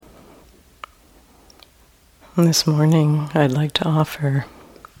This morning, I'd like to offer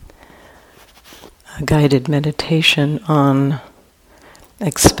a guided meditation on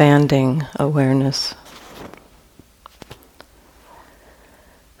expanding awareness.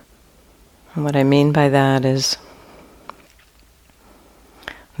 And what I mean by that is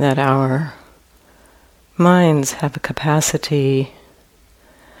that our minds have a capacity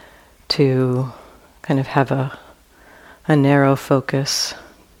to kind of have a narrow focus,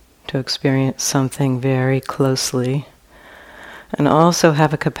 to experience something very closely, and also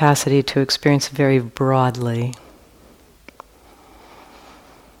have a capacity to experience very broadly.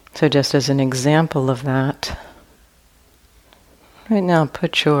 So just as an example of that, right now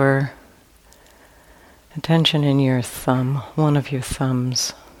put your attention in your thumb, one of your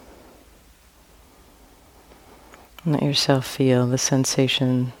thumbs. And let yourself feel the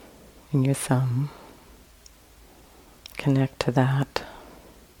sensation in your thumb. Connect to that.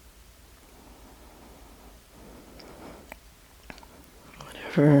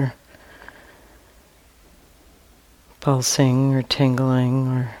 Whatever pulsing or tingling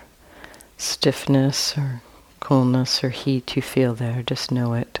or stiffness or coolness or heat you feel there, just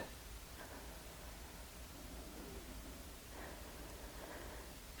know it.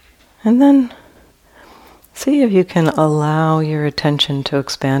 And then see if you can allow your attention to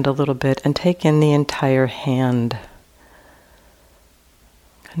expand a little bit and take in the entire hand.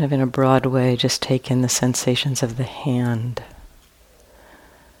 Kind of in a broad way, just take in the sensations of the hand.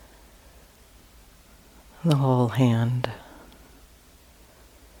 The whole hand.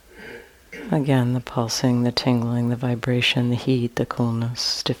 Again, the pulsing, the tingling, the vibration, the heat, the coolness,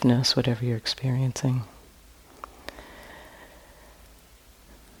 stiffness, whatever you're experiencing.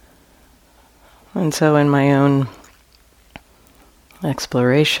 And so in my own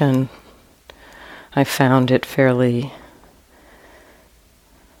exploration, I found it fairly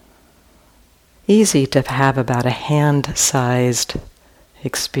easy to have about a hand-sized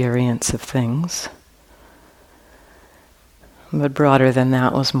experience of things. But broader than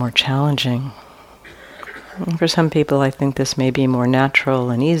that was more challenging. And for some people, I think this may be more natural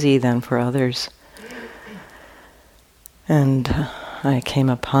and easy than for others. And I came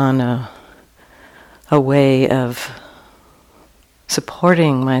upon a way of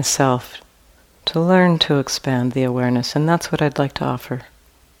supporting myself to learn to expand the awareness, and that's what I'd like to offer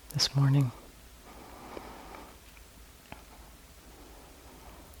this morning.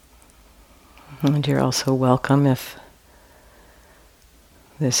 And you're also welcome if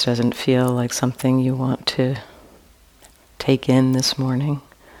this doesn't feel like something you want to take in this morning.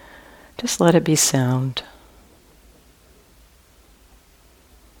 Just let it be sound.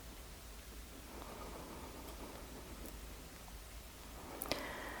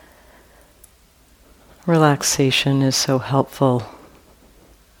 Relaxation is so helpful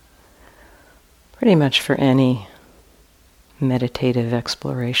pretty much for any meditative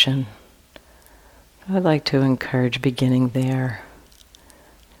exploration. I'd like to encourage beginning there.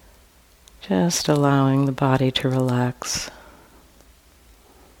 Just allowing the body to relax.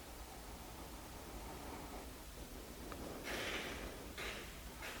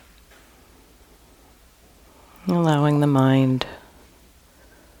 Allowing the mind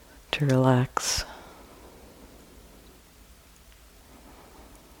to relax.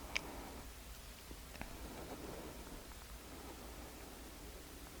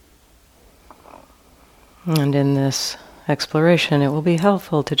 And in this exploration, it will be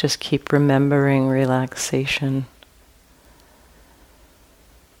helpful to just keep remembering relaxation.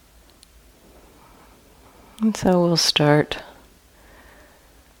 And so we'll start.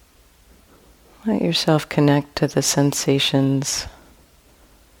 Let yourself connect to the sensations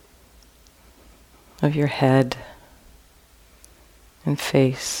of your head and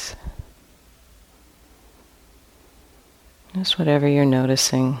face. Just whatever you're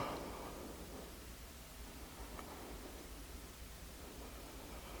noticing.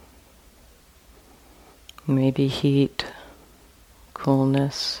 Maybe heat,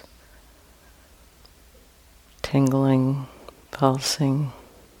 coolness, tingling, pulsing,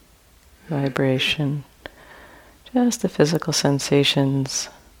 vibration, just the physical sensations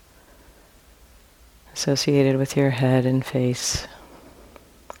associated with your head and face.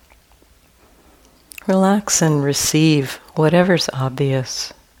 Relax and receive whatever's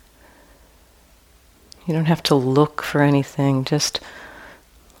obvious. You don't have to look for anything, just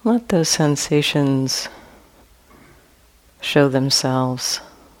let those sensations show themselves.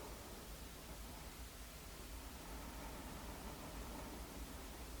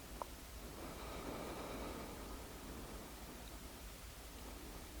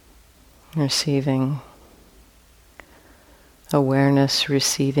 Receiving awareness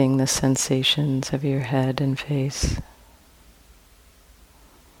receiving the sensations of your head and face.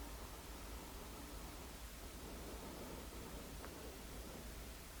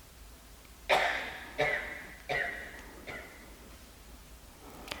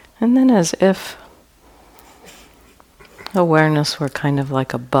 And then as if awareness were kind of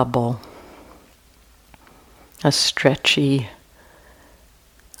like a bubble, a stretchy,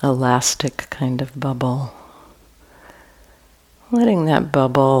 elastic kind of bubble. Letting that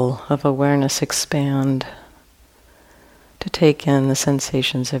bubble of awareness expand to take in the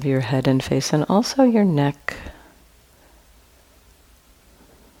sensations of your head and face and also your neck.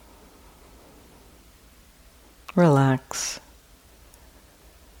 Relax.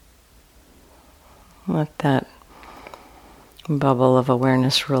 Let that bubble of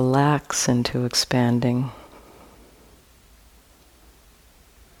awareness relax into expanding.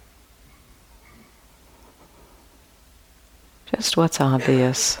 Just what's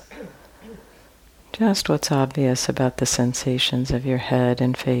obvious. Just what's obvious about the sensations of your head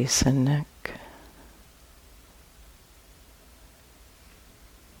and face and neck.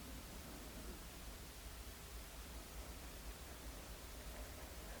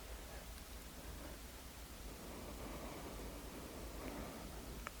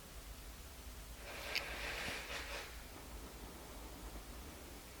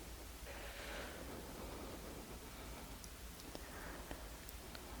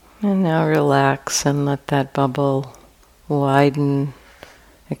 And now relax and let that bubble widen,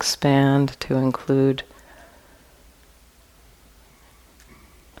 expand to include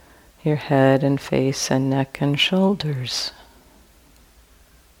your head and face and neck and shoulders.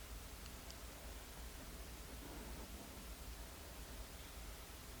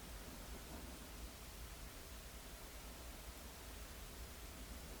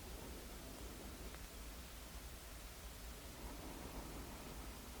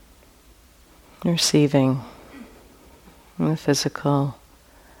 Receiving the physical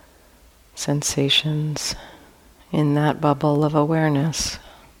sensations in that bubble of awareness.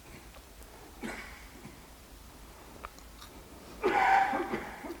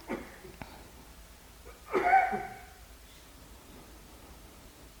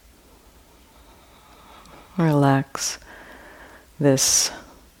 Relax. This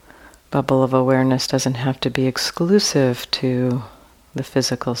bubble of awareness doesn't have to be exclusive to the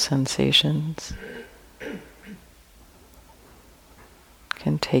physical sensations.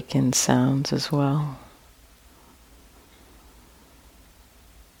 Can take in sounds as well.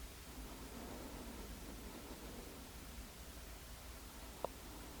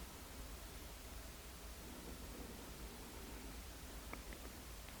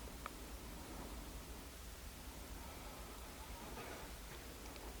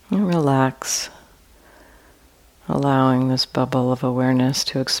 And relax, allowing this bubble of awareness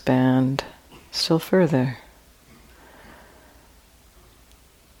to expand still further,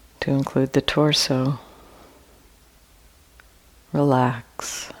 to include the torso.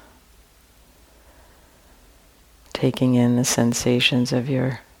 Relax, taking in the sensations of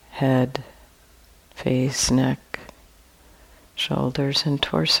your head, face, neck, shoulders, and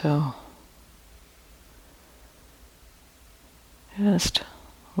torso. Just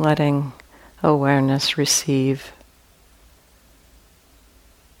letting awareness receive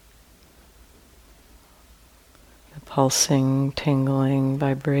the pulsing, tingling,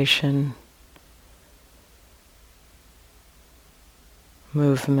 vibration,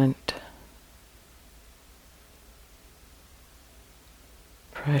 movement,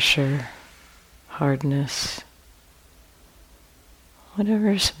 pressure, hardness,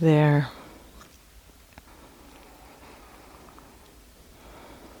 whatever's there.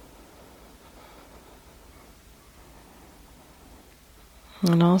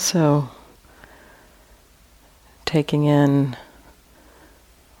 And also taking in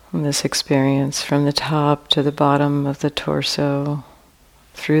this experience from the top to the bottom of the torso,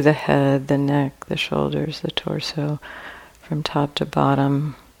 through the head, the neck, the shoulders, the torso, from top to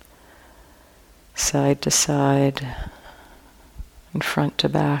bottom, side to side, and front to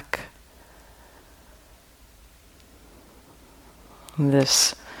back.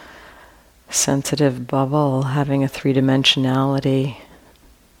 This sensitive bubble having a three-dimensionality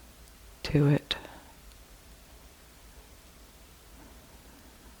to it.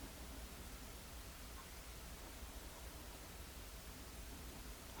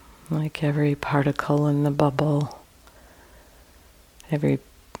 Like every particle in the bubble, every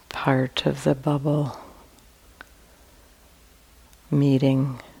part of the bubble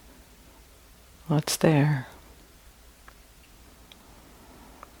meeting what's there.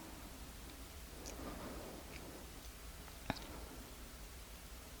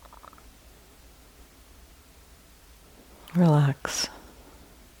 Relax.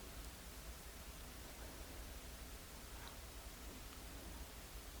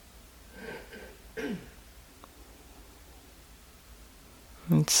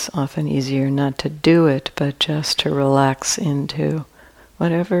 It's often easier not to do it, but just to relax into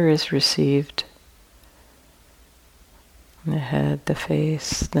whatever is received. The head, the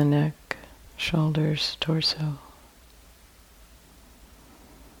face, the neck, shoulders, torso.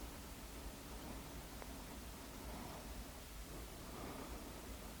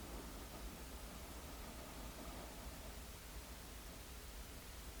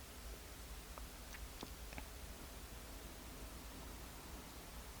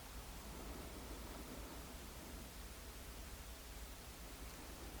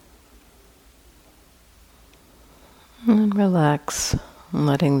 And relax,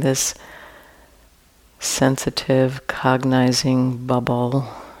 letting this sensitive, cognizing bubble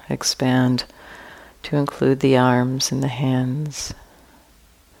expand to include the arms and the hands.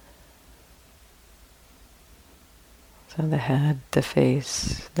 So the head, the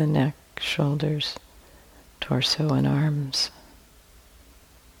face, the neck, shoulders, torso, and arms.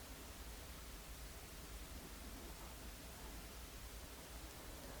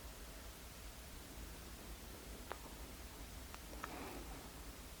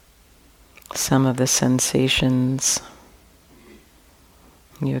 Some of the sensations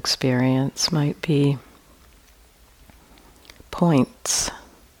you experience might be points,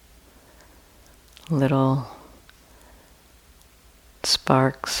 little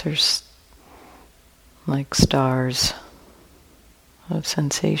sparks or like stars of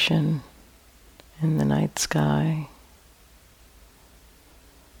sensation in the night sky.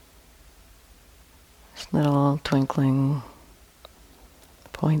 Just little twinkling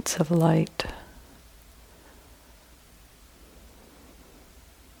points of light.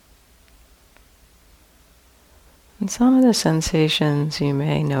 And some of the sensations you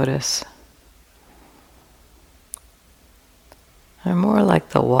may notice are more like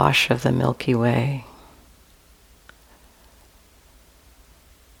the wash of the Milky Way.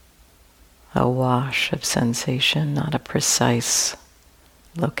 A wash of sensation, not a precise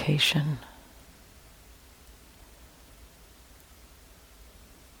location.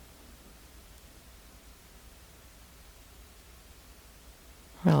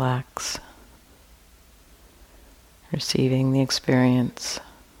 Relax, receiving the experience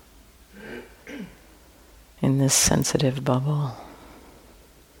in this sensitive bubble.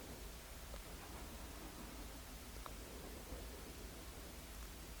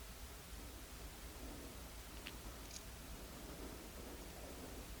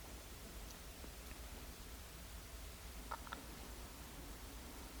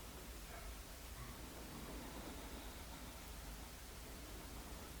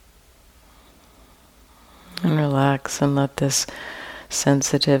 And relax and let this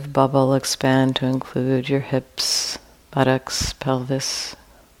sensitive bubble expand to include your hips, buttocks, pelvis.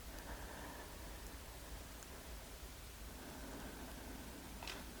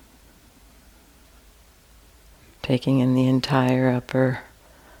 Taking in the entire upper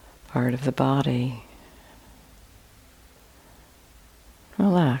part of the body.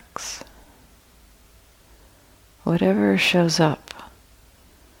 Relax. Whatever shows up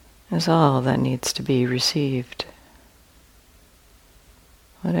is all that needs to be received.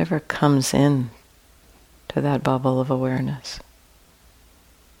 Whatever comes in to that bubble of awareness.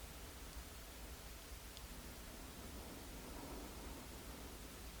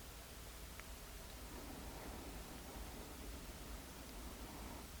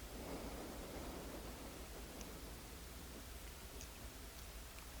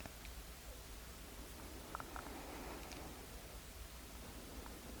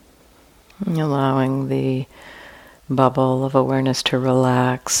 Allowing the bubble of awareness to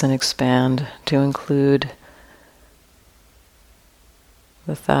relax and expand to include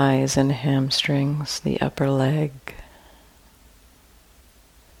the thighs and hamstrings, the upper leg.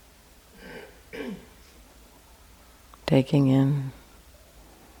 Taking in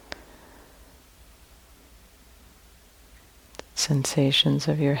sensations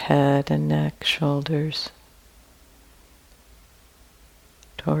of your head and neck, shoulders,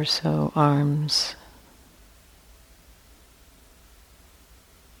 torso, arms,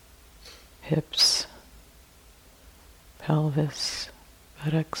 hips, pelvis,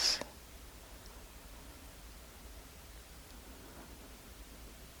 buttocks.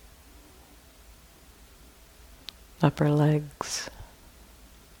 Upper legs.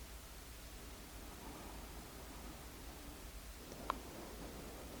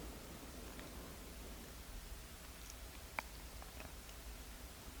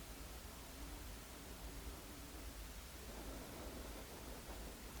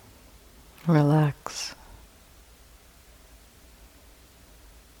 Relax.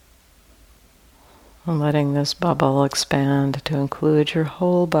 And letting this bubble expand to include your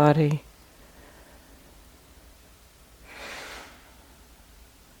whole body.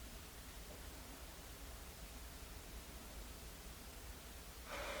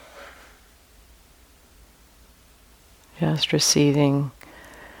 Just receiving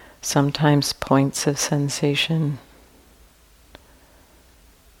sometimes points of sensation,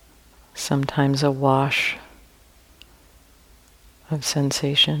 sometimes a wash of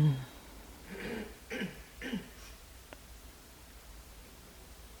sensation.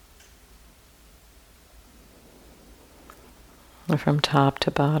 From top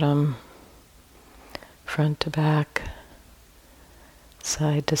to bottom, front to back,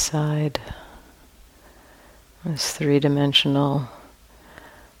 side to side. This three-dimensional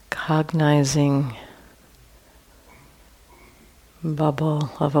cognizing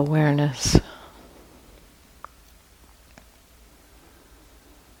bubble of awareness.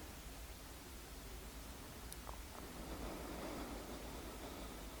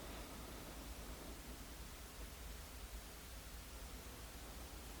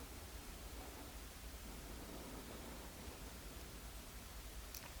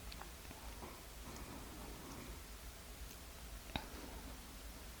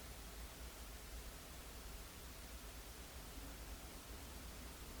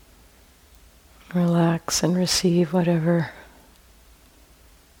 Relax and receive whatever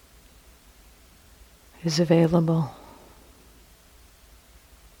is available.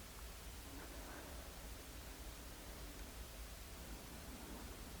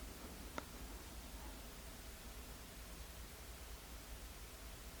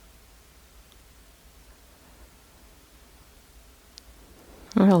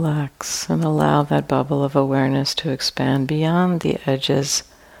 Relax and allow that bubble of awareness to expand beyond the edges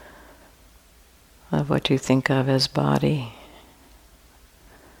of what you think of as body.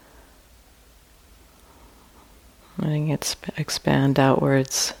 Letting it expand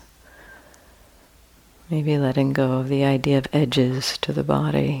outwards. Maybe letting go of the idea of edges to the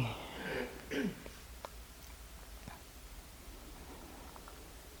body.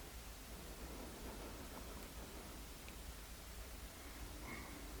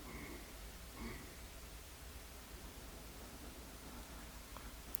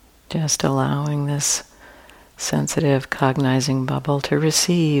 Just allowing this sensitive, cognizing bubble to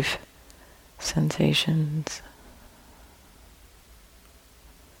receive sensations.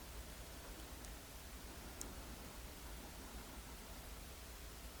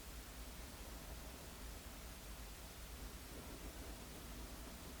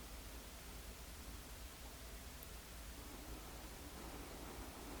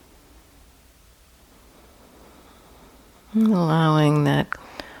 Allowing that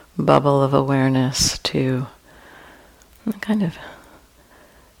bubble of awareness to kind of,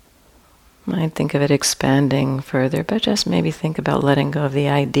 might think of it expanding further, but just maybe think about letting go of the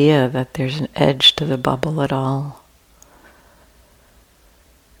idea that there's an edge to the bubble at all.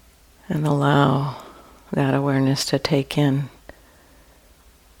 And allow that awareness to take in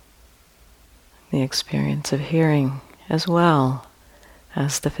the experience of hearing as well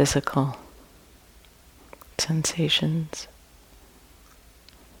as the physical sensations.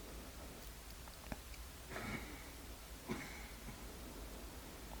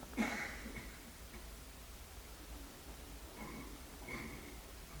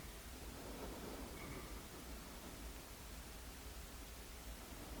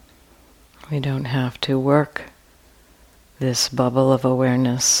 We don't have to work this bubble of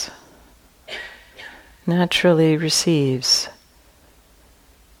awareness. Naturally receives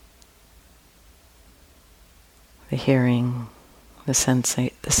the hearing, the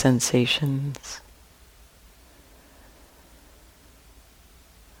sensations.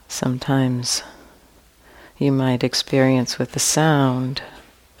 Sometimes you might experience with the sound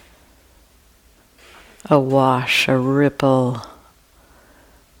a wash, a ripple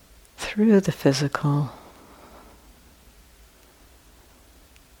through the physical.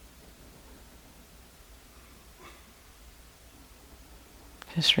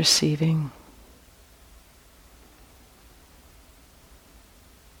 Just receiving.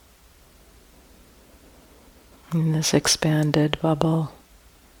 In this expanded bubble,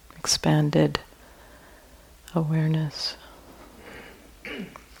 expanded awareness.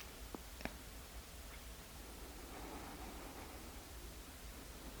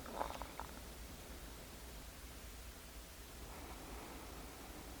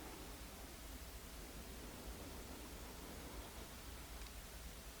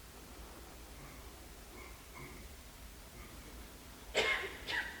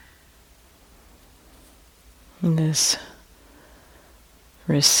 And this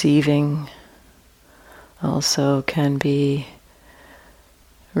receiving also can be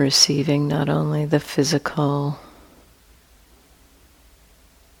receiving not only the physical,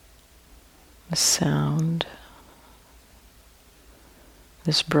 the sound,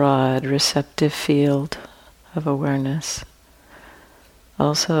 this broad receptive field of awareness,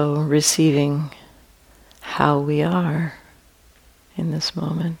 also receiving how we are in this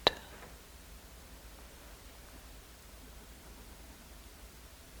moment.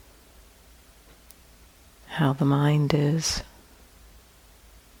 How the mind is.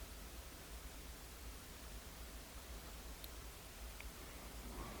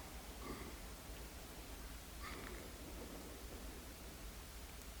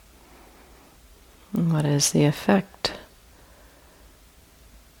 And what is the effect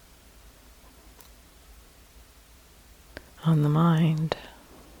on the mind?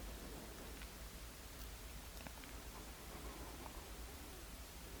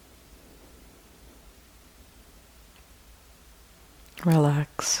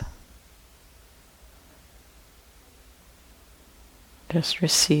 Relax. Just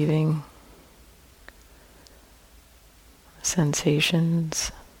receiving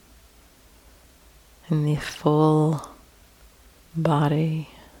sensations in the full body.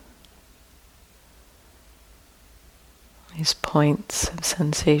 These points of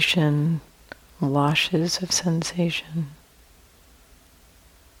sensation, washes of sensation,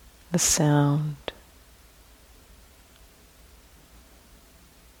 the sound,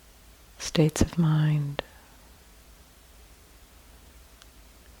 states of mind.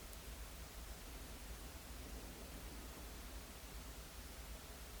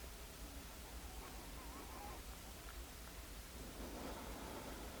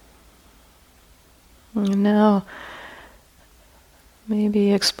 And now,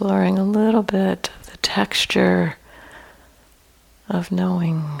 maybe exploring a little bit of the texture of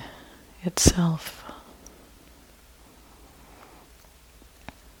knowing itself.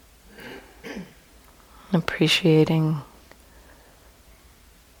 Appreciating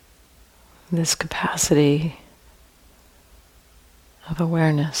this capacity of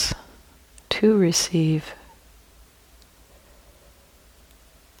awareness to receive.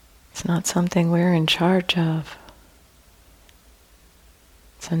 It's not something we're in charge of.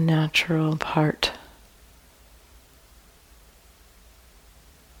 It's a natural part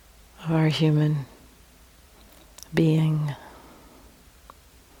of our human being.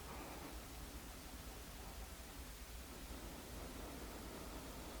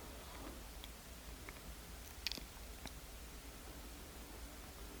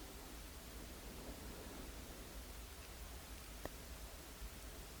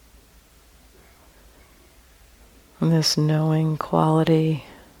 And this knowing quality,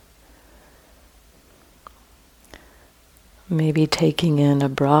 maybe taking in a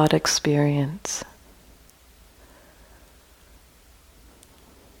broad experience,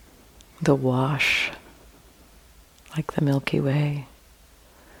 the wash, like the Milky Way.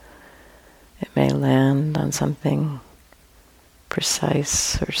 It may land on something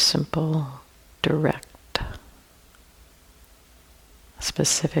precise or simple, direct, a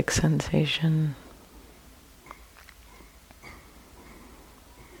specific sensation.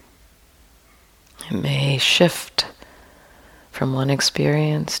 It may shift from one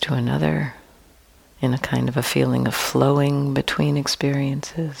experience to another in a kind of a feeling of flowing between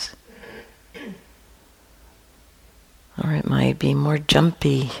experiences. Or it might be more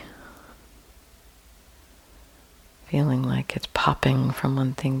jumpy, feeling like it's popping from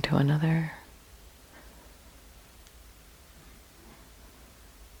one thing to another.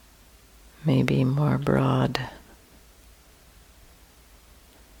 Maybe more broad.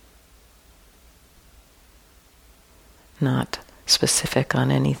 Not specific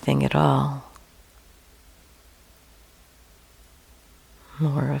on anything at all.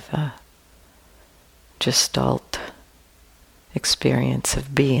 More of a gestalt experience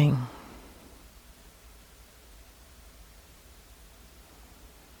of being.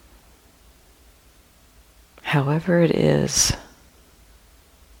 However it is,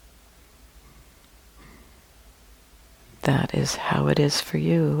 that is how it is for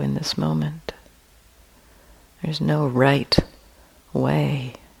you in this moment. There's no right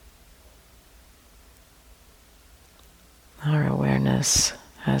way. Our awareness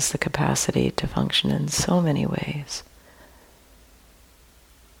has the capacity to function in so many ways.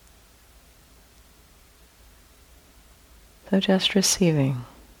 So just receiving.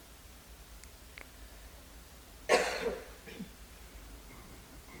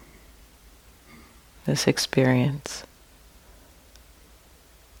 This experience.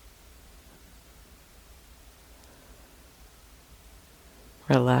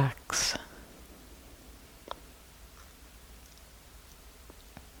 relax.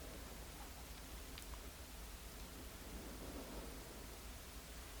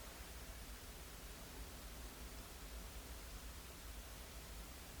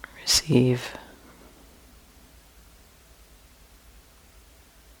 Receive.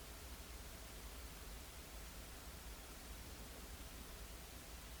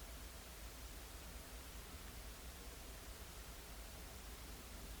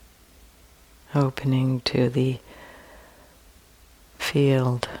 Opening to the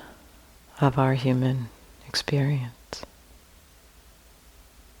field of our human experience.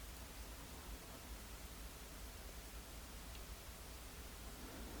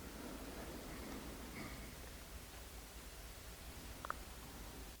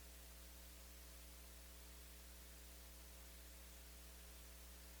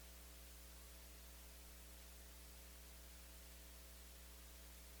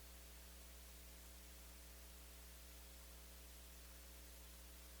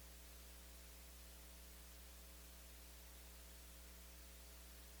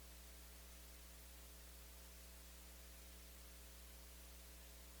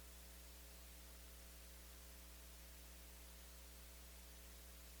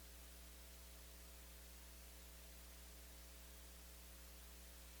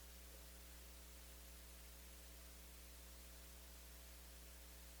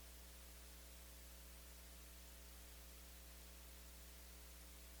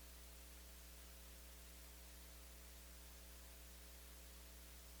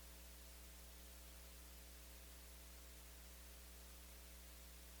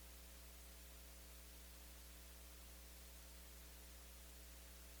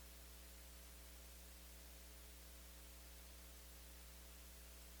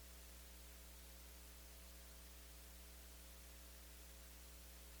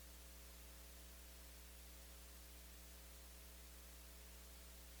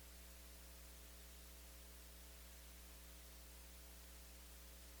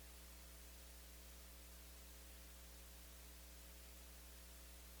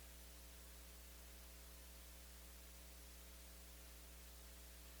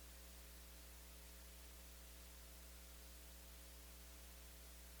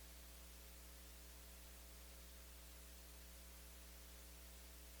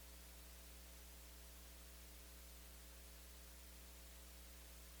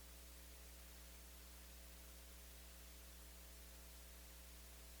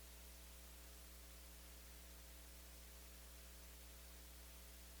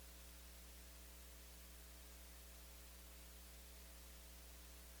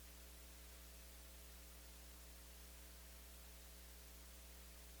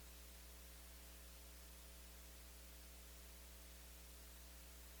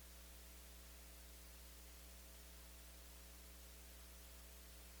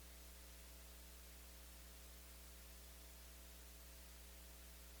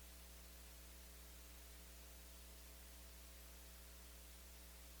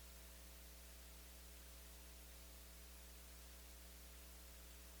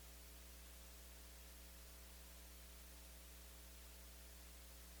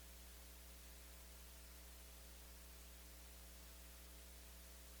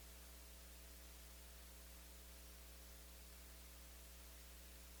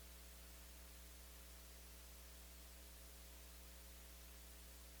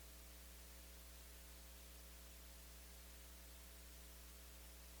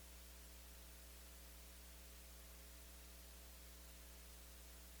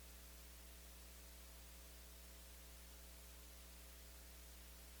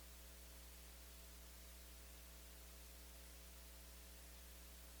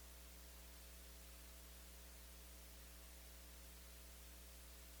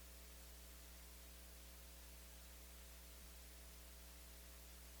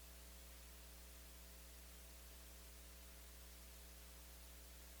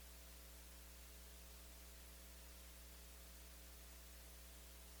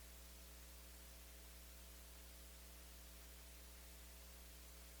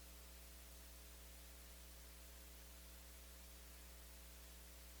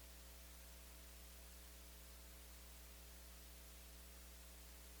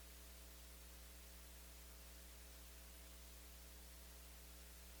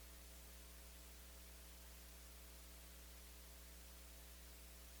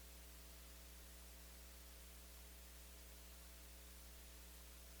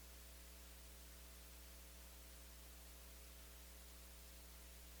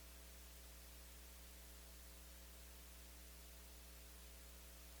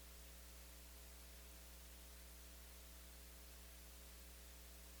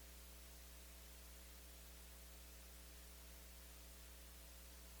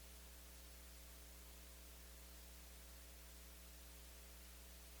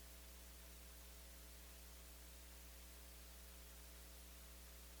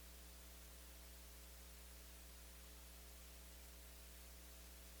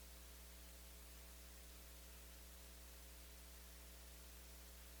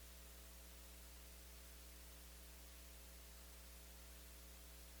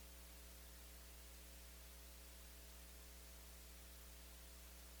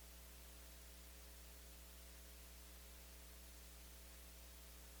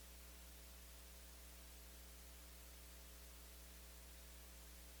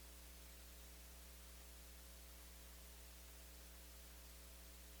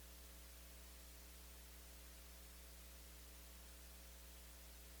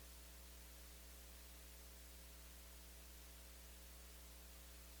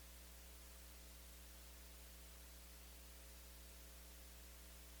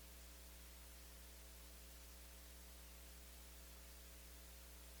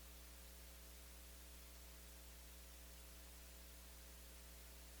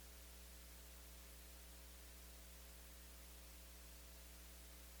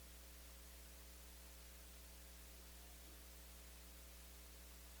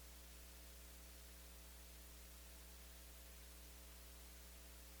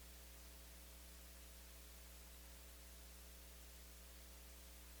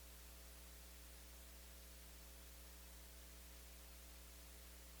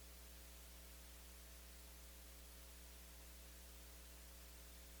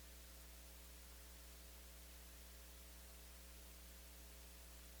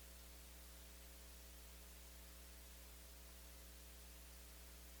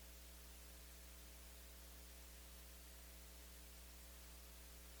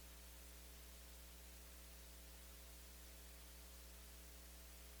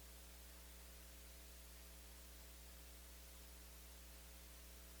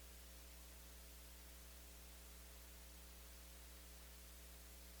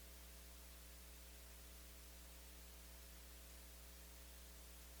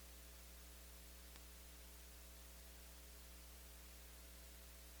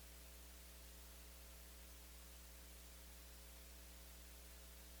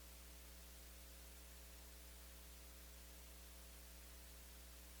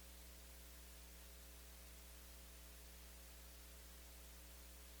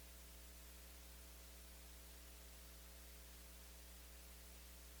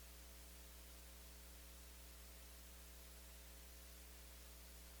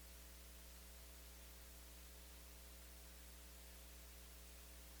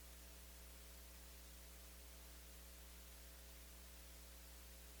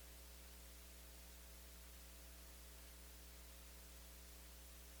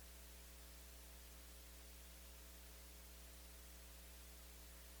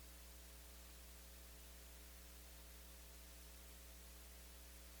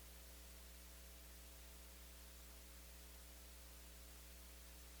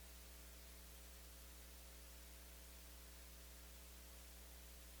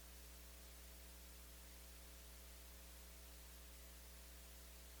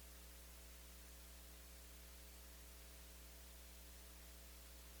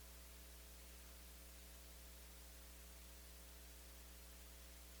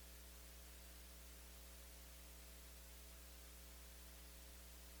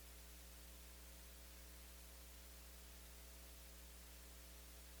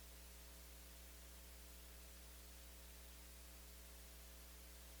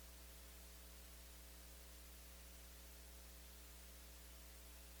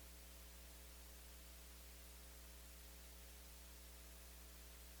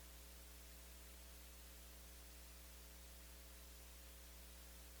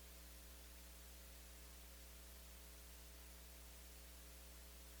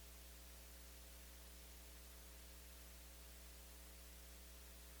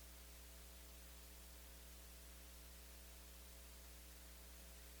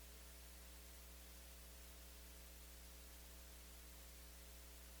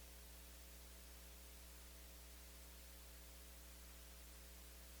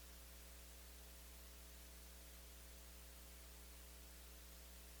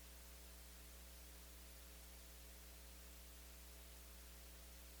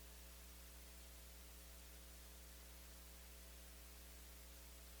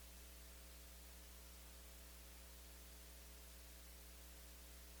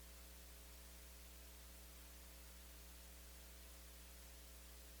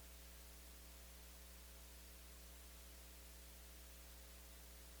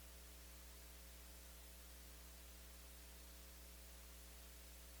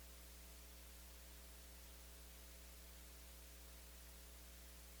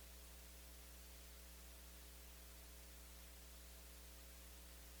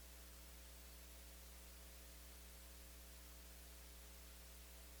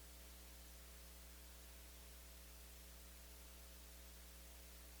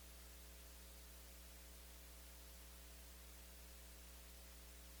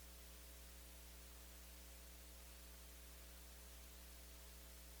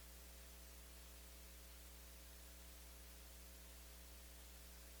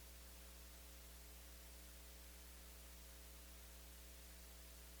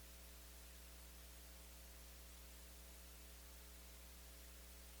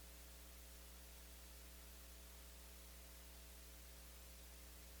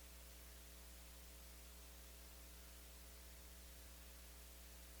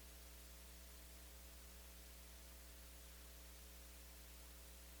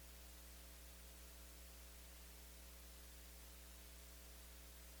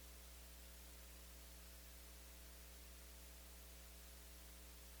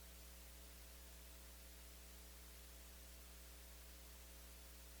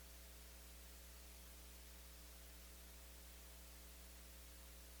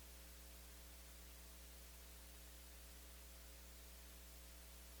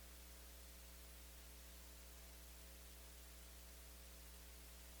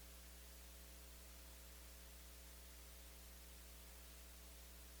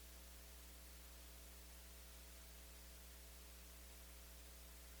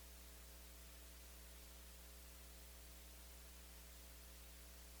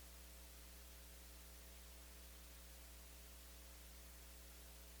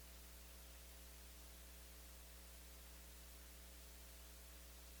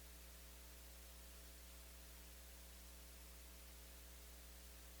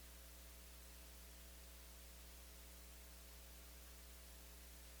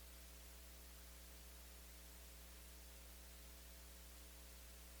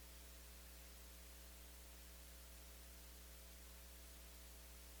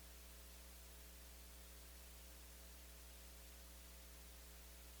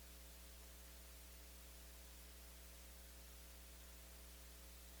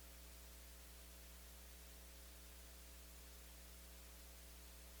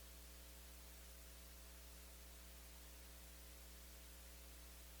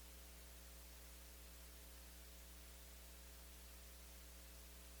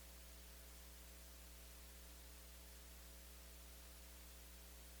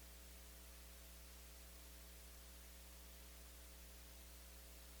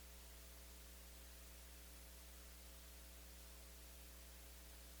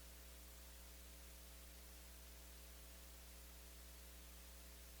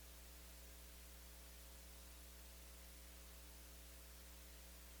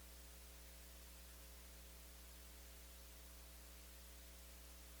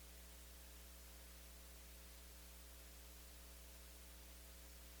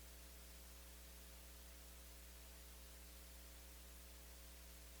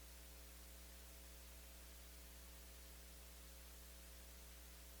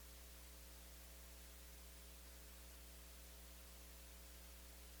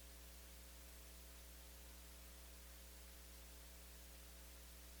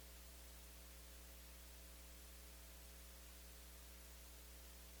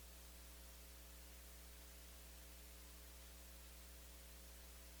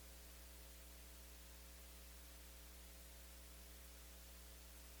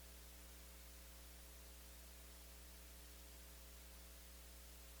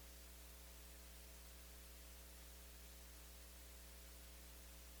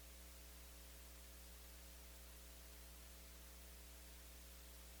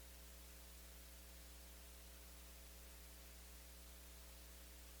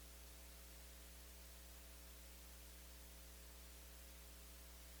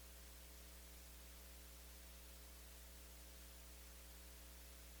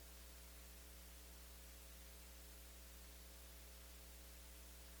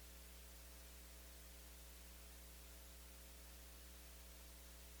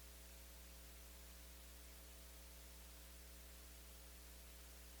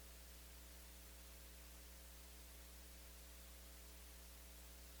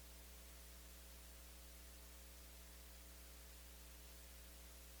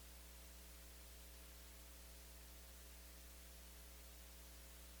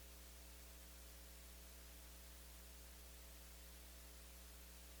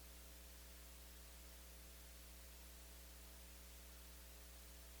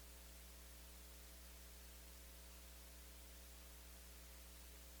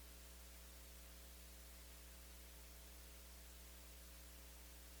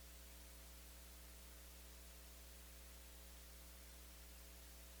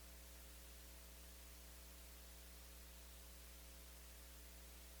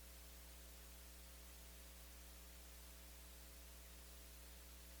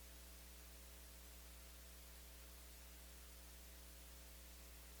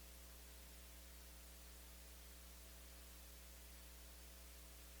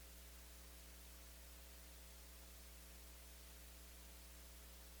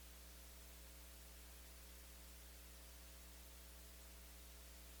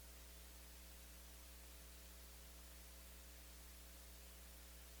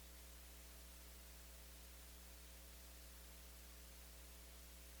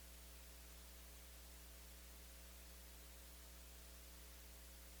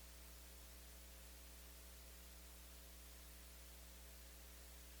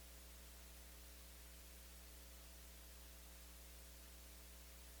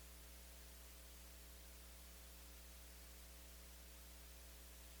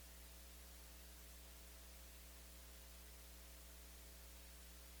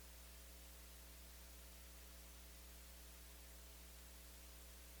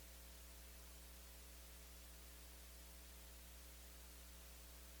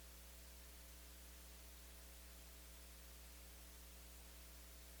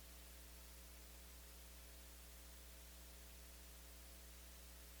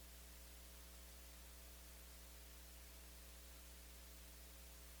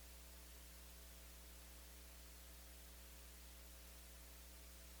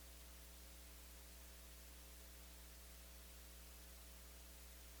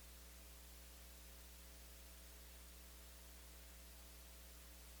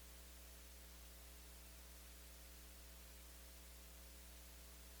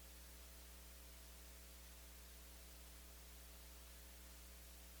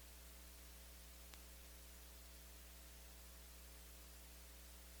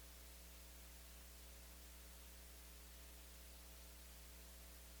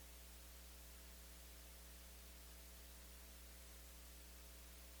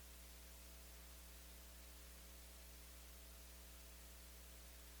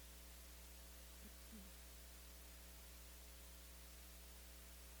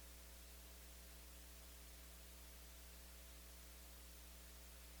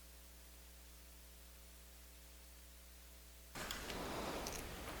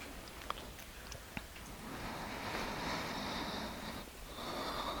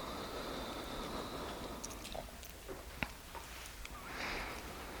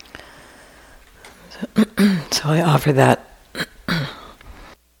 So I offer that.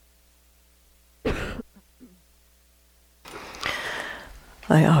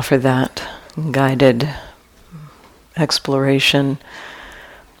 I offer that guided exploration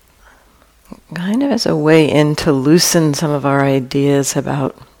kind of as a way in to loosen some of our ideas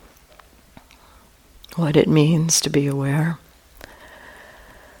about what it means to be aware.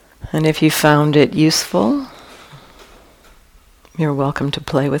 And if you found it useful, you're welcome to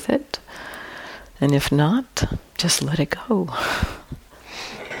play with it. And if not, just let it go.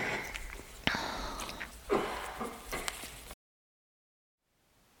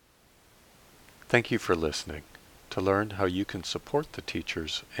 Thank you for listening. To learn how you can support the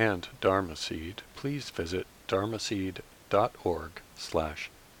teachers and Dharma Seed, please visit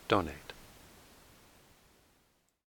dharmaseed.org/donate.